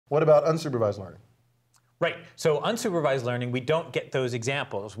What about unsupervised learning? Right. So unsupervised learning, we don't get those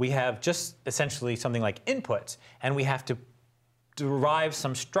examples. We have just essentially something like inputs, and we have to derive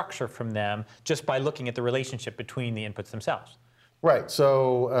some structure from them just by looking at the relationship between the inputs themselves. Right.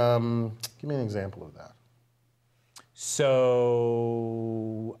 So give me an example of that.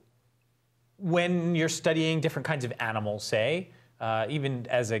 So when you're studying different kinds of animals, say, even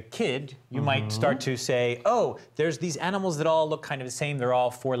as a kid, you might start to say, oh, there's these animals that all look kind of the same. They're all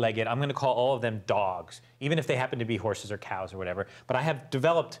four-legged. I'm going to call all of them dogs, even if they happen to be horses or cows or whatever. But I have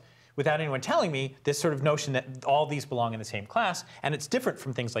developed, without anyone telling me, this sort of notion that all these belong in the same class, and it's different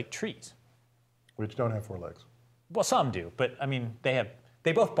from things like trees. Which don't have four legs. Well, some do, but I mean, they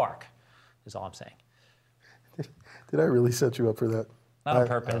both bark, is all I'm saying. Did I really set you up for that? Not on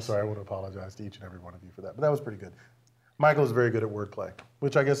purpose. I'm sorry, I want to apologize to each and every one of you for that, but that was pretty good. Michael is very good at wordplay,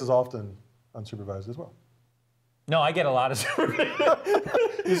 which I guess is often unsupervised as well. No, I get a lot of supervised.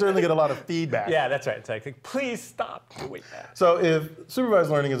 You certainly get a lot of feedback. Yeah, that's right. It's like, please stop doing that. So if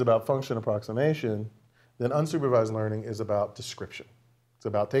supervised learning is about function approximation, then unsupervised learning is about description. It's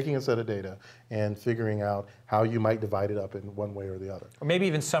about taking a set of data and figuring out how you might divide it up in one way or the other. Or maybe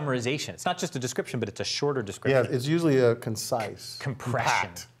even summarization. It's not just a description, but it's a shorter description. Yeah, it's usually a concise, compression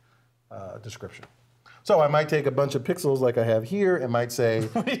description. So I might take a bunch of pixels like I have here and might say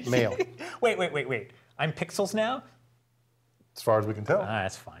male. Wait. I'm pixels now? As far as we can tell.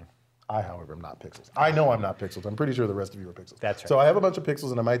 That's fine. I, however, am not pixels. I know I'm not pixels. I'm pretty sure the rest of you are pixels. That's right. So I have a bunch of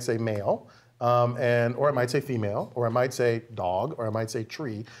pixels and I might say male, or I might say female, or I might say dog, or I might say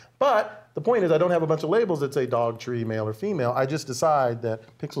tree. But the point is I don't have a bunch of labels that say dog, tree, male, or female. I just decide that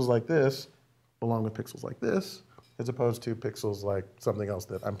pixels like this belong with pixels like this, as opposed to pixels like something else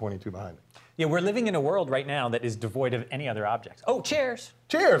that I'm pointing to behind it. Yeah, we're living in a world right now that is devoid of any other objects. Oh, chairs.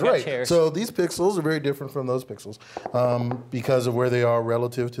 Chairs, right. Chairs. So these pixels are very different from those pixels because of where they are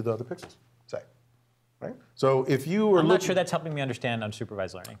relative to the other pixels, say. Right? So if you were I'm not sure that's helping me understand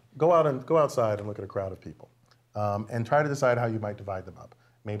unsupervised learning. Go outside and look at a crowd of people and try to decide how you might divide them up.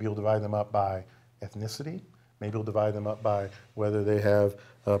 Maybe you'll divide them up by ethnicity. Maybe you'll divide them up by whether they have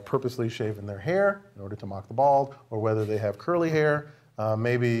purposely shaven their hair in order to mock the bald, or whether they have curly hair.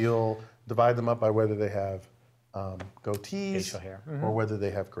 Maybe you'll divide them up by whether they have goatees, facial hair, or whether they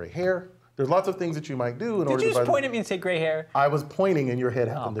have gray hair. There's lots of things that you might do in order to divide them. Did you just point at me and say gray hair? I was pointing and your head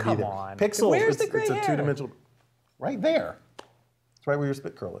happened to be there. Come on. Pixels, Where's the gray it's hair? a two-dimensional, right there. It's right where your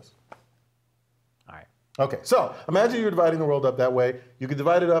spit curl is. All right. Okay, so imagine you're dividing the world up that way. You can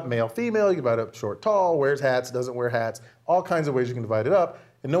divide it up male, female, you can divide it up short, tall, wears hats, doesn't wear hats, all kinds of ways you can divide it up.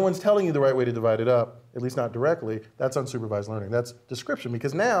 And no one's telling you the right way to divide it up, at least not directly. That's unsupervised learning. That's description,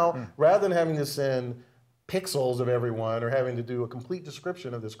 because now, rather than having to send pixels of everyone or having to do a complete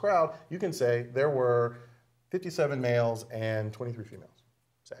description of this crowd, you can say there were 57 males and 23 females,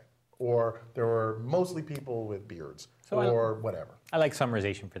 say. Or there were mostly people with beards, or whatever. I like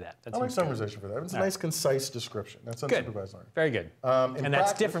summarization for that. I like summarization for that. It's a nice, concise description. That's unsupervised learning. Very good. And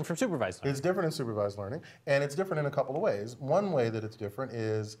that's different from supervised learning. It's different in supervised learning, and it's different in a couple of ways. One way that it's different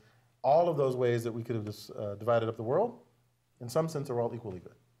is all of those ways that we could have divided up the world, in some sense, are all equally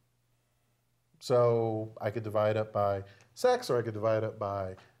good. So I could divide up by sex, or I could divide up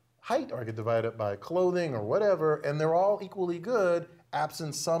by height, or I could divide up by clothing, or whatever, and they're all equally good,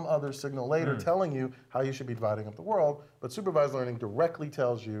 absent some other signal later telling you how you should be dividing up the world. But supervised learning directly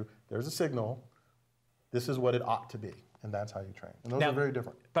tells you there's a signal, this is what it ought to be, and that's how you train. And those are very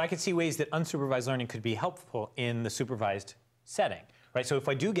different. But I could see ways that unsupervised learning could be helpful in the supervised setting. Right, so if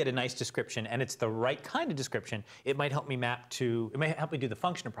I do get a nice description and it's the right kind of description, it might help me it might help me do the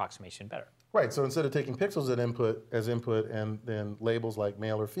function approximation better. Right, so instead of taking pixels as input and then labels like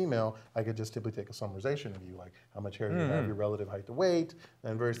male or female, I could just simply take a summarization of you, like how much hair you have, your relative height to weight,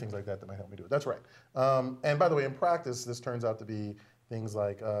 and various things like that that might help me do it. That's right. And by the way, in practice, this turns out to be things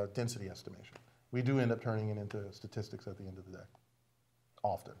like density estimation. We do end up turning it into statistics at the end of the day,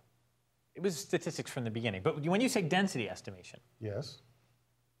 often. It was statistics from the beginning. But when you say density estimation, yes,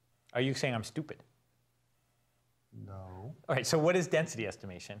 are you saying I'm stupid? No. All right, so what is density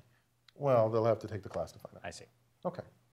estimation? Well, they'll have to take the class to find out. I see. Okay.